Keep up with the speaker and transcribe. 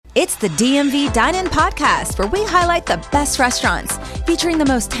It's the DMV Dine-In Podcast, where we highlight the best restaurants, featuring the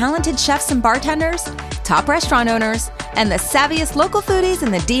most talented chefs and bartenders, top restaurant owners, and the savviest local foodies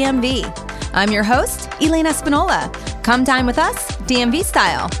in the DMV. I'm your host, Elena Spinola. Come dine with us, DMV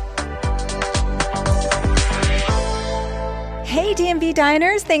style. Hey, DMV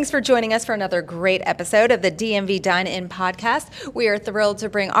diners. Thanks for joining us for another great episode of the DMV Dine-In Podcast. We are thrilled to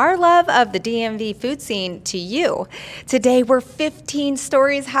bring our love of the DMV food scene to you. Today, we're 15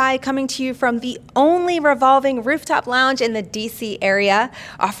 stories high, coming to you from the only revolving rooftop lounge in the DC area,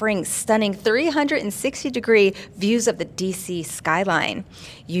 offering stunning 360-degree views of the DC skyline.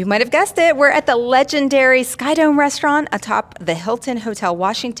 You might have guessed it, we're at the legendary Skydome Restaurant atop the Hilton Hotel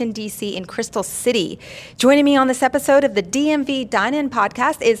Washington, DC in Crystal City. Joining me on this episode of the DMV Dine-In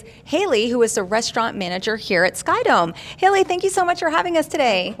Podcast is Haley, who is the restaurant manager here at Skydome. Haley, thank you so much for having us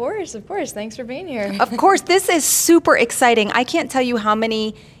today. Of course. Thanks for being here. Of course. This is super exciting. I can't tell you how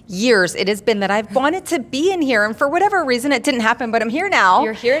many years it has been that I've wanted to be in here, and for whatever reason it didn't happen, but I'm here now.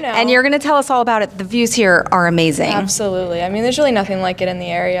 You're here now. And you're going to tell us all about it. The views here are amazing. Absolutely. I mean, there's really nothing like it in the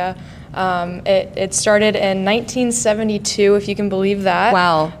area. It started in 1972, if you can believe that.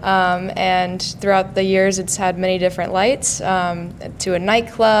 Wow. And throughout the years, it's had many different lights, to a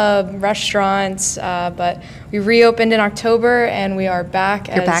nightclub, restaurants, but we reopened in October, and we are back.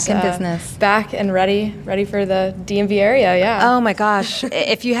 You're back in business. Back and ready for the DMV area, yeah. Oh my gosh.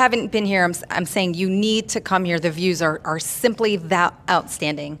 If you haven't been here, I'm saying you need to come here. The views are simply that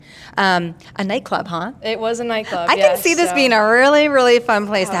outstanding. A nightclub, huh? It was a nightclub, I can see this being a really, really fun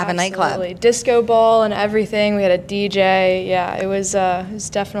place to have a nightclub. Absolutely. Disco ball and everything. We had a DJ. Yeah, it was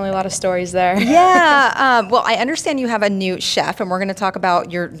definitely a lot of stories there. Yeah. Well, I understand you have a new chef, and we're going to talk about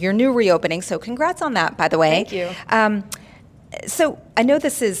your new reopening. So congrats on that, by the way. Thank you. So I know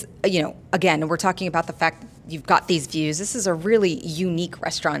this is, again, we're talking about the fact that you've got these views. This is a really unique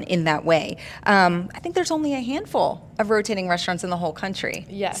restaurant in that way. I think there's only a handful of rotating restaurants in the whole country.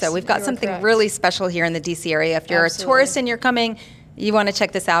 Yes. So we've got something correct. really special here in the DC area. If you're Absolutely. a tourist and you're coming, you want to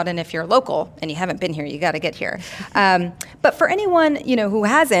check this out, and if you're local and you haven't been here, you got to get here. But for anyone who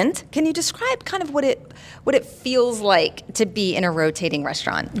hasn't, can you describe kind of what it feels like to be in a rotating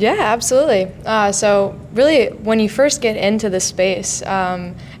restaurant? Yeah, absolutely. So really, when you first get into the space,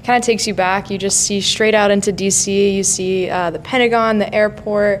 kind of takes you back. You just see straight out into DC. You see the Pentagon, the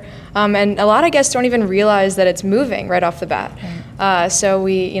airport, and a lot of guests don't even realize that it's moving right off the bat. Right. So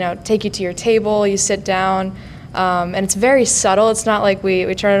we take you to your table. You sit down. And it's very subtle. It's not like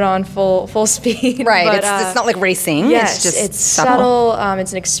we turn it on full speed. Right. But, it's not like racing. Yes, it's just it's subtle.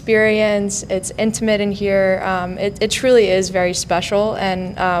 It's an experience. It's intimate in here. It truly is very special,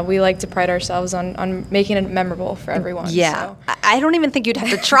 and we like to pride ourselves on making it memorable for everyone. Yeah. So. I don't even think you'd have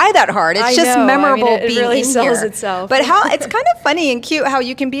to try that hard. It's I just know. memorable it being really in sells here. itself. But it's kind of funny and cute how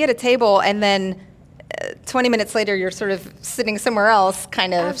you can be at a table and then 20 minutes later, you're sort of sitting somewhere else,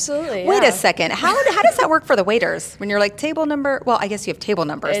 kind of. Absolutely. Wait yeah. a second. How does that work for the waiters? When you're like table number? Well, I guess you have table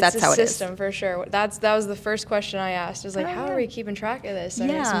numbers. That's how it is. It's a system for sure. That was the first question I asked. Is like, how are we keeping track of this? I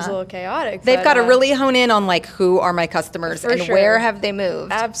mean, it seems a little chaotic. They've got to really hone in on like who are my customers and sure. where have they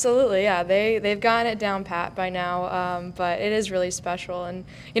moved. Absolutely, yeah. They've gotten it down pat by now, but it is really special. And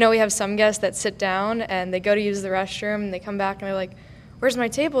we have some guests that sit down and they go to use the restroom and they come back and they're like, "Where's my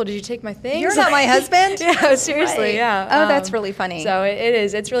table? Did you take my things?" You're not my husband? Yeah, seriously, right. yeah. Oh, that's really funny. So it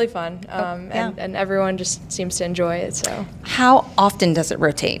is. It's really fun, yeah. and everyone just seems to enjoy it. So how often does it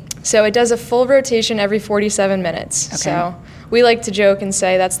rotate? So it does a full rotation every 47 minutes. Okay. So we like to joke and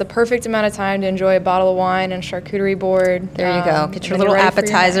say that's the perfect amount of time to enjoy a bottle of wine and charcuterie board. There you go. Get your little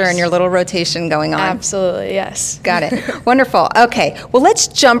appetizer and your little rotation going on. Absolutely, yes. Got it. Wonderful. Okay. Well, let's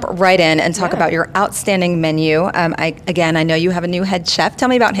jump right in and talk about your outstanding menu. I know you have a new head chef. Tell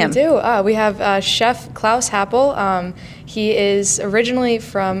me about him. We do. We have Chef Klaus Happel. He is originally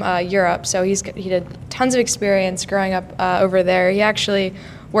from Europe, so he had tons of experience growing up over there. He actually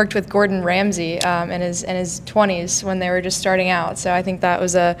worked with Gordon Ramsay in his 20s when they were just starting out. So I think that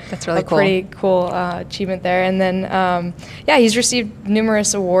was That's really cool. Pretty cool achievement there. And then, he's received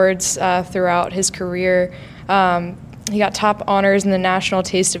numerous awards throughout his career. He got top honors in the National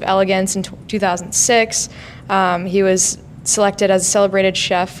Taste of Elegance in 2006. He was selected as a celebrated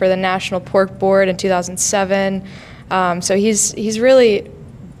chef for the National Pork Board in 2007. So he's really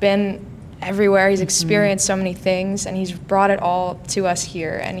been everywhere. He's experienced so many things, and he's brought it all to us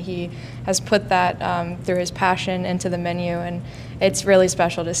here, and he has put that through his passion into the menu, and it's really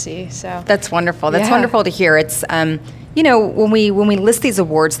special to see. So that's wonderful. That's wonderful to hear. It's when we list these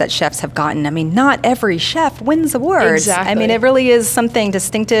awards that chefs have gotten, I mean, not every chef wins awards. Exactly. I mean, it really is something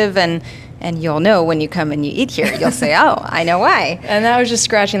distinctive and And you'll know when you come and you eat here. You'll say, oh, I know why. And that was just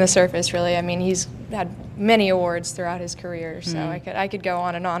scratching the surface, really. I mean, he's had many awards throughout his career, so I could go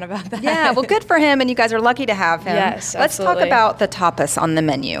on and on about that. Yeah, well, good for him, and you guys are lucky to have him. Yes, Let's talk absolutely. about the tapas on the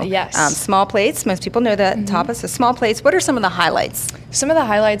menu. Yes. Small plates. Most people know that tapas is small plates. What are some of the highlights? Some of the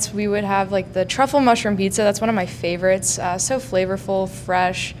highlights, we would have like the truffle mushroom pizza. That's one of my favorites. So flavorful,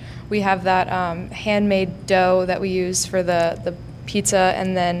 fresh. We have that handmade dough that we use for the pizza,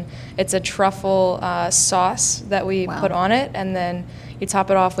 and then it's a truffle sauce that we put on it, and then you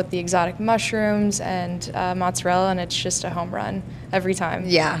top it off with the exotic mushrooms and mozzarella, and it's just a home run every time.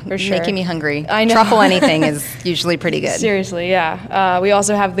 Yeah, for sure. Making me hungry. I know. Truffle anything is usually pretty good. Seriously, yeah. We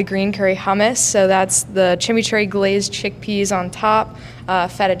also have the green curry hummus, so that's the chimichurri glazed chickpeas on top,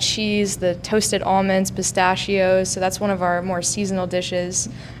 feta cheese, the toasted almonds, pistachios, so that's one of our more seasonal dishes.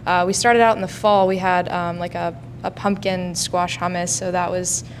 We started out in the fall, we had like a pumpkin squash hummus, so that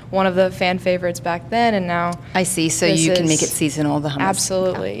was one of the fan favorites back then, and now I see, so you can make it seasonal, the hummus.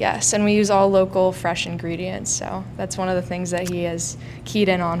 Absolutely, yes, and we use all local fresh ingredients, so that's one of the things that he has keyed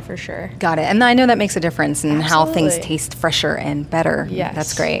in on for sure. Got it, and I know that makes a difference in how things Absolutely. taste fresher and better. Yes.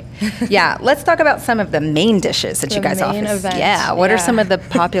 That's great. Yeah, let's talk about some of the main dishes that you guys offer. Event. Yeah, what are some of the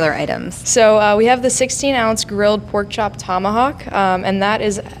popular items? So we have the 16-ounce grilled pork chop tomahawk, and that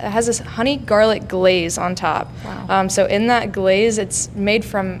has this honey garlic glaze on top. Wow. So in that glaze, it's made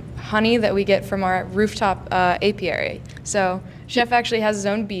from honey that we get from our rooftop apiary. So chef actually has his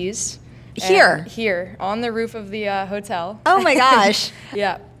own bees. Here, on the roof of the hotel. Oh my gosh.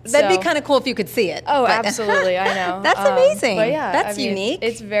 Yeah. That'd be kind of cool if you could see it. Oh, absolutely, I know. That's amazing. But yeah, that's unique.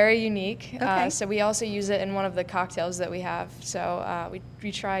 It's very unique. Okay. So we also use it in one of the cocktails that we have. So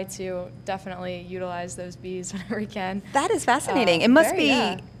we try to definitely utilize those bees whenever we can. That is fascinating. It must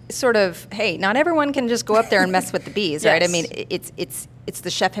be sort of, hey, not everyone can just go up there and mess with the bees, right? I mean, it's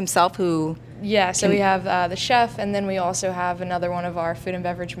the chef himself who... Yeah, so we have the chef, and then we also have another one of our food and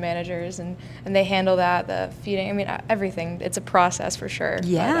beverage managers, and they handle that, the feeding, I mean, everything. It's a process for sure.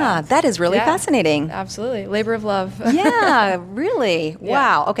 Yeah, that is really fascinating. Absolutely. Labor of love. Yeah, really. Yeah.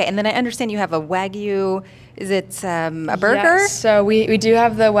 Wow. Okay, and then I understand you have a Wagyu, is it a burger? Yes, so we do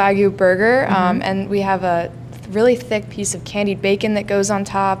have the Wagyu burger, and we have a really thick piece of candied bacon that goes on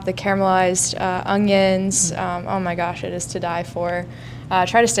top, the caramelized onions. Oh my gosh, it is to die for.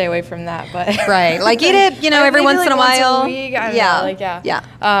 Try to stay away from that, but right, like eat it, every once in a while. Once a week, I don't know,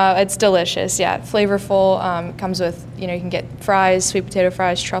 yeah. It's delicious, yeah, flavorful. Comes with, you can get fries, sweet potato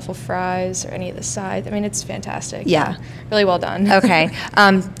fries, truffle fries, or any of the sides. I mean, it's fantastic. Yeah, really well done. Okay,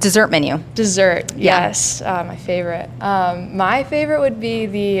 dessert menu. Dessert, yes, my favorite. My favorite would be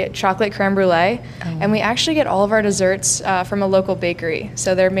the chocolate creme brulee, and we actually get all of our desserts from a local bakery,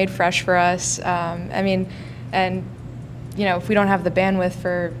 so they're made fresh for us. If we don't have the bandwidth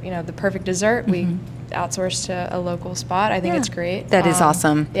for, the perfect dessert, we outsource to a local spot. I think it's great. That is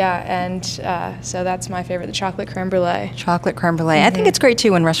awesome. Yeah, and so that's my favorite, the chocolate creme brulee. Chocolate creme brulee. I think it's great,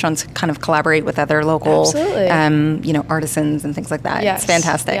 too, when restaurants kind of collaborate with other local, artisans and things like that. Yes. It's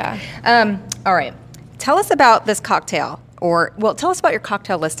fantastic. Yeah. All right. Tell us about this cocktail, tell us about your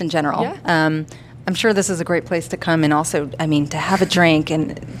cocktail list in general. Yeah. I'm sure this is a great place to come, and also, to have a drink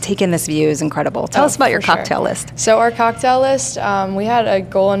and take in this view is incredible. Tell us about your cocktail list. So our cocktail list, we had a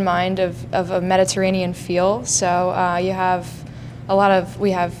goal in mind of a Mediterranean feel. So we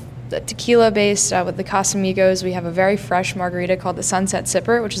have the tequila based with the Casamigos. We have a very fresh margarita called the Sunset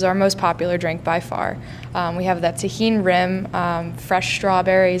Sipper, which is our most popular drink by far. We have that Tajin rim, fresh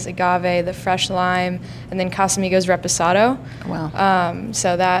strawberries, agave, the fresh lime, and then Casamigos Reposado. Wow.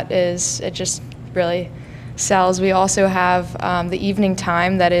 So it just really sells. We also have the evening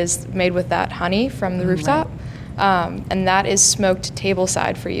time that is made with that honey from the rooftop, and that is smoked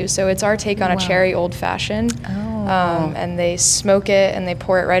tableside for you. So it's our take on a cherry old fashioned, and they smoke it and they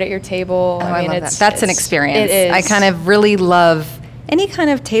pour it right at your table. I love that. That's an experience. It is. I kind of really love any kind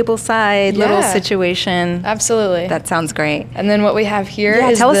of tableside little situation. Absolutely. That sounds great. And then what we have here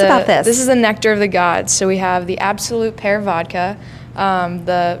is tell us about this. This is the nectar of the gods. So we have the Absolute Pear Vodka,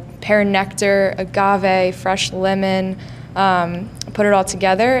 the pear nectar, agave, fresh lemon, put it all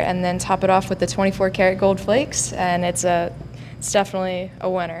together, and then top it off with the 24 karat gold flakes, and it's definitely a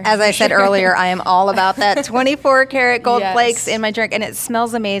winner. As I said earlier, I am all about that 24 karat gold flakes in my drink, and it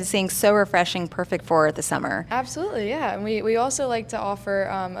smells amazing, so refreshing, perfect for the summer. Absolutely, yeah. And we also like to offer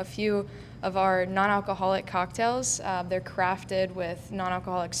a few of our non-alcoholic cocktails. They're crafted with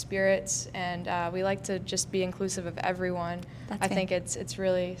non-alcoholic spirits, and we like to just be inclusive of everyone. I think it's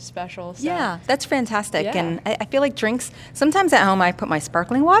really special. So. Yeah, that's fantastic. Yeah. And I feel like drinks, sometimes at home I put my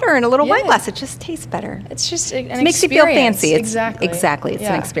sparkling water in a little wine glass. It just tastes better. It's just an experience. Makes you feel fancy. Exactly. It's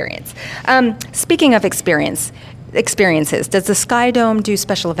an experience. Speaking of experiences, does the Skydome do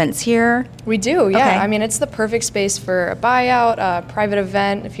special events here? We do, yeah. Okay. I mean, it's the perfect space for a buyout, a private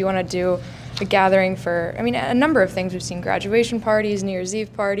event, if you want to do a gathering for, a number of things. We've seen graduation parties, New Year's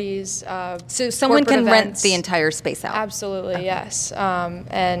Eve parties. So someone can rent the entire space out? Absolutely, yes.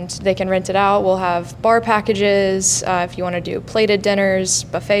 And they can rent it out. We'll have bar packages. If you want to do plated dinners,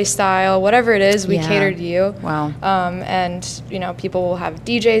 buffet style, whatever it is, we cater to you. Wow. And, people will have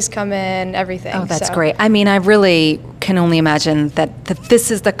DJs come in, everything. Oh, that's great. I mean, I really can only imagine that this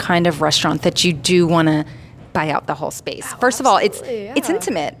is the kind of restaurant that you do want to buy out the whole space. Oh, First of all, it's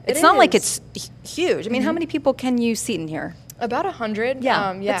intimate. It's not like it's huge. I mean, how many people can you seat in here? About 100.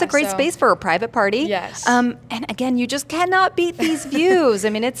 Yeah, that's a great space for a private party. Yes. And again, you just cannot beat these views. I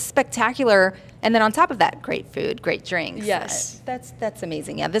mean, it's spectacular. And then on top of that, great food, great drinks. Yes. That's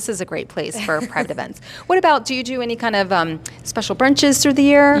amazing. Yeah, this is a great place for private events. What about, do you do any kind of special brunches through the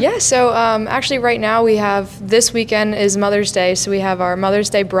year? Yeah, so actually right now we have, this weekend is Mother's Day, so we have our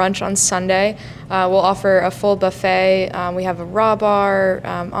Mother's Day brunch on Sunday. We'll offer a full buffet. We have a raw bar,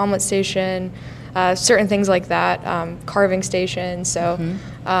 omelet station, certain things like that, carving station. So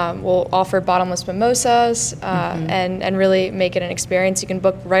we'll offer bottomless mimosas and really make it an experience. You can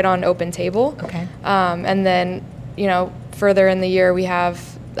book right on Open Table. Okay. And then, further in the year we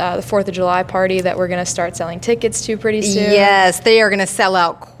have the 4th of July party that we're going to start selling tickets to pretty soon. Yes, they are going to sell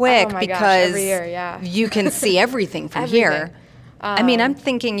out quick because every year, you can see everything from here. I mean, I'm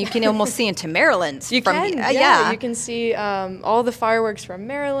thinking you can almost see into Maryland. You can, yeah. You can see all the fireworks from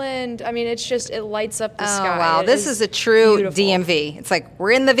Maryland. I mean, it lights up the sky. Oh, wow. This is a true beautiful DMV. It's like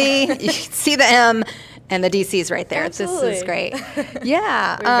we're in the V, you can see the M, and the DC's right there. Absolutely. This is great.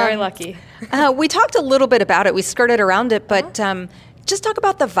 Yeah. We're very lucky. We talked a little bit about it. We skirted around it, but just talk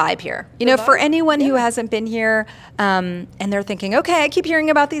about the vibe here. For anyone who hasn't been here and they're thinking, okay, I keep hearing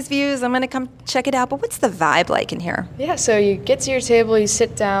about these views, I'm going to come check it out, but what's the vibe like in here? Yeah, so you get to your table, you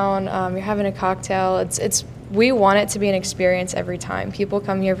sit down, you're having a cocktail. We want it to be an experience every time. People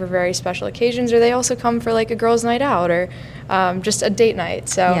come here for very special occasions, or they also come for like a girls' night out or just a date night.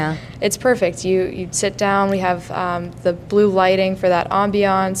 So it's perfect. You sit down, we have the blue lighting for that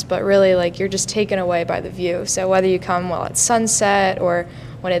ambiance, but really like you're just taken away by the view. So whether you come while it's sunset or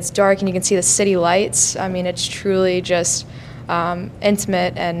when it's dark and you can see the city lights, I mean, it's truly just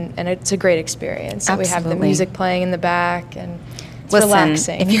intimate and it's a great experience. So we have the music playing in the back and Listen,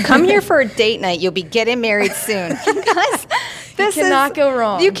 relaxing. If you come here for a date night, you'll be getting married soon. Because you cannot go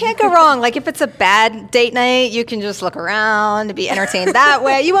wrong. You can't go wrong. Like if it's a bad date night, you can just look around and be entertained that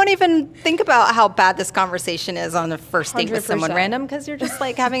way. You won't even think about how bad this conversation is on the first date with someone random because you're just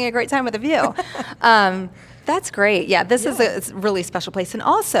like having a great time with a view. That's great. Yeah, this is a really special place. And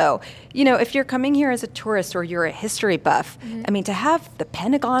also, if you're coming here as a tourist or you're a history buff, I mean, to have the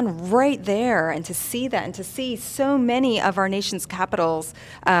Pentagon right there and to see that and to see so many of our nation's capitals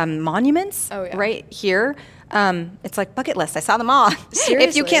monuments right here, it's like bucket list. I saw them all. Seriously,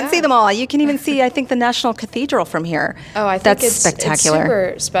 if you can't see them all, you can even see, I think, the National Cathedral from here. Oh, I think that's spectacular. It's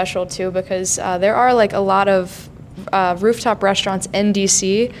super special, too, because there are like a lot of rooftop restaurants in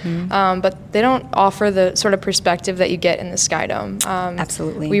DC, but they don't offer the sort of perspective that you get in the Skydome.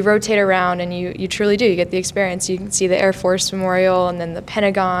 Absolutely. We rotate around and you truly do. You get the experience. You can see the Air Force Memorial and then the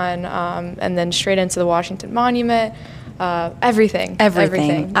Pentagon and then straight into the Washington Monument. Everything.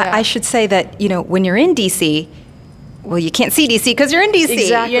 Yeah. I should say that, when you're in DC, well, you can't see DC because you're in DC.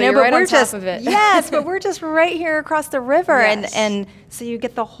 Exactly, but you're right we're on just, top of it. Yes, but we're just right here across the river, Yes. and so you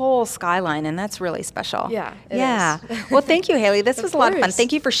get the whole skyline, and that's really special. Yeah, it is. Well, thank you, Haley. This was a lot of fun. course.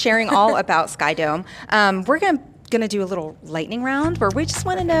 Thank you for sharing all about Skydome. We're going to do a little lightning round where we just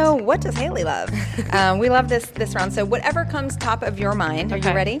want to know, what does Haley love? We love this round. So whatever comes top of your mind. Are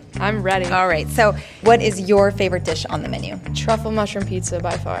you ready? I'm ready. All right. So what is your favorite dish on the menu? Truffle mushroom pizza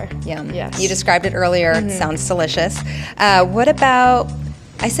by far. Yum. Yes. You described it earlier. It sounds delicious. What about,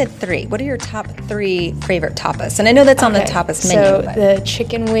 I said 3. What are your top 3 favorite tapas? And I know that's on the tapas menu. So the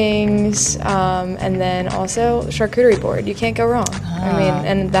chicken wings, and then also charcuterie board. You can't go wrong. I mean,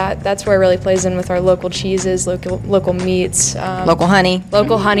 and that's where it really plays in with our local cheeses, local meats. Local honey.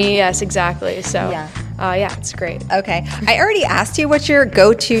 Local honey, yes, exactly. So Yeah, it's great. Okay. I already asked you what your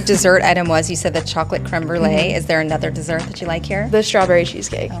go-to dessert item was. You said the chocolate creme brulee. Is there another dessert that you like here? The strawberry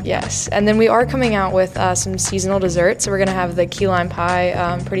cheesecake, yes. And then we are coming out with some seasonal desserts. So we're going to have the key lime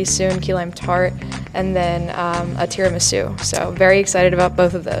pie pretty soon, key lime tart, and then a tiramisu. So very excited about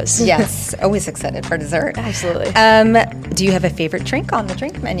both of those. Yes, always excited for dessert. Absolutely. Do you have a favorite drink on the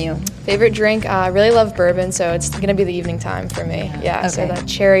drink menu? Favorite drink? I really love bourbon, so it's going to be the evening time for me. Yeah, so that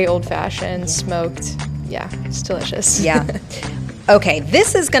cherry old-fashioned, smoked. Yeah, it's delicious. Yeah. Okay,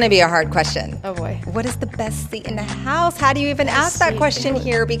 this is going to be a hard question. Oh boy. What is the best seat in the house? How do you even ask that question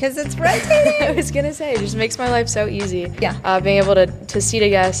here? Because it's rotating. I was going to say, it just makes my life so easy. Yeah. Being able to seat a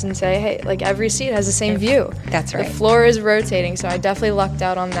guest and say, hey, like every seat has the same view. That's right. The floor is rotating, so I definitely lucked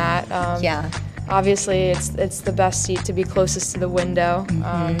out on that. Yeah. Obviously, it's the best seat to be closest to the window.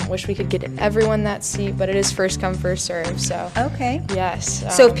 Wish we could get everyone that seat, but it is first come, first serve. So okay. Yes.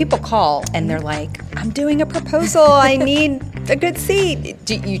 So if people call and they're like, I'm doing a proposal, I need a good seat,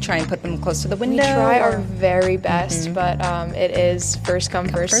 do you try and put them close to the window? We try our very best, but it is first come,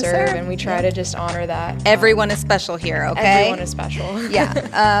 first serve, and we try to just honor that. Everyone is special here, okay? Everyone is special.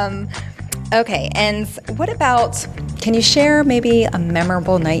 Yeah. Okay, and what about, can you share maybe a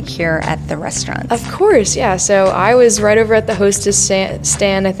memorable night here at the restaurant? Of course, yeah. So I was right over at the hostess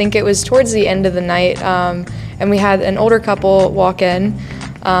stand. I think it was towards the end of the night, and we had an older couple walk in.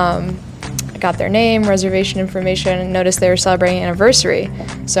 I got their name, reservation information, and noticed they were celebrating an anniversary.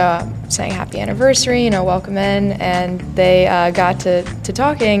 So saying happy anniversary, welcome in, and they got to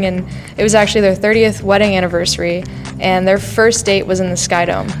talking, and it was actually their 30th wedding anniversary, and their first date was in the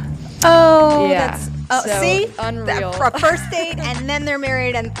Skydome. Oh, yeah. So see? Unreal. First date, and then they're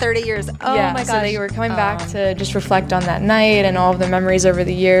married and 30 years. Oh, yeah, my gosh. So they were coming back to just reflect on that night and all of the memories over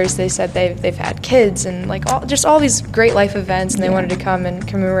the years. They said they've had kids and like all these great life events, and they wanted to come and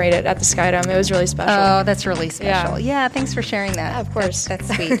commemorate it at the Skydome. It was really special. Oh, that's really special. Yeah, thanks for sharing that. Yeah, of course. That's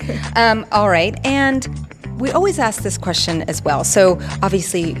sweet. All right, and we always ask this question as well. So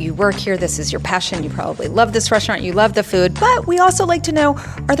obviously you work here, this is your passion, you probably love this restaurant, you love the food, but we also like to know,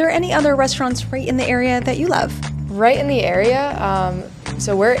 are there any other restaurants right in the area that you love? Right in the area,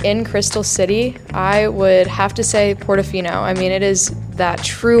 so we're in Crystal City. I would have to say Portofino. I mean, it is that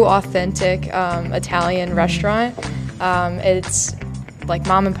true, authentic Italian restaurant. It's like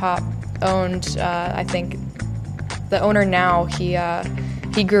mom and pop owned. I think the owner now,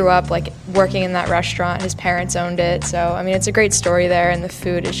 he grew up like working in that restaurant. His parents owned it. So, I mean, it's a great story there, and the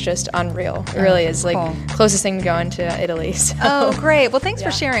food is just unreal. It really is like closest thing to going to Italy. So. Oh, great. Well, thanks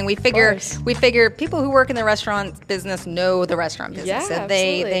for sharing. We figure people who work in the restaurant business know the restaurant business. Yeah, so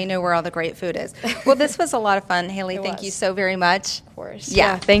they know where all the great food is. Well, this was a lot of fun. Haley, thank you so very much. Of course.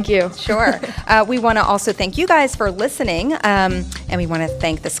 Yeah, thank you. Sure. We want to also thank you guys for listening, and we want to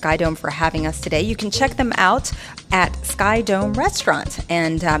thank the Skydome for having us today. You can check them out at Skydome Restaurant,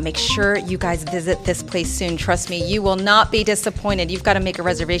 and make sure you guys visit this place soon. Trust me, you will not be disappointed. You've got to make a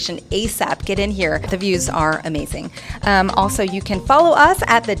reservation ASAP. Get in here. The views are amazing. Also, you can follow us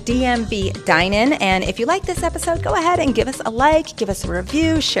at the DMV Dine-In, and if you like this episode, go ahead and give us a like, give us a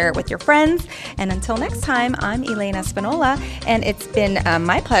review, share it with your friends. And until next time, I'm Elaine Espinola, and it's been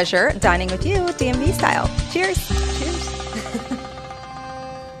my pleasure dining with you DMV style. Cheers. Cheers.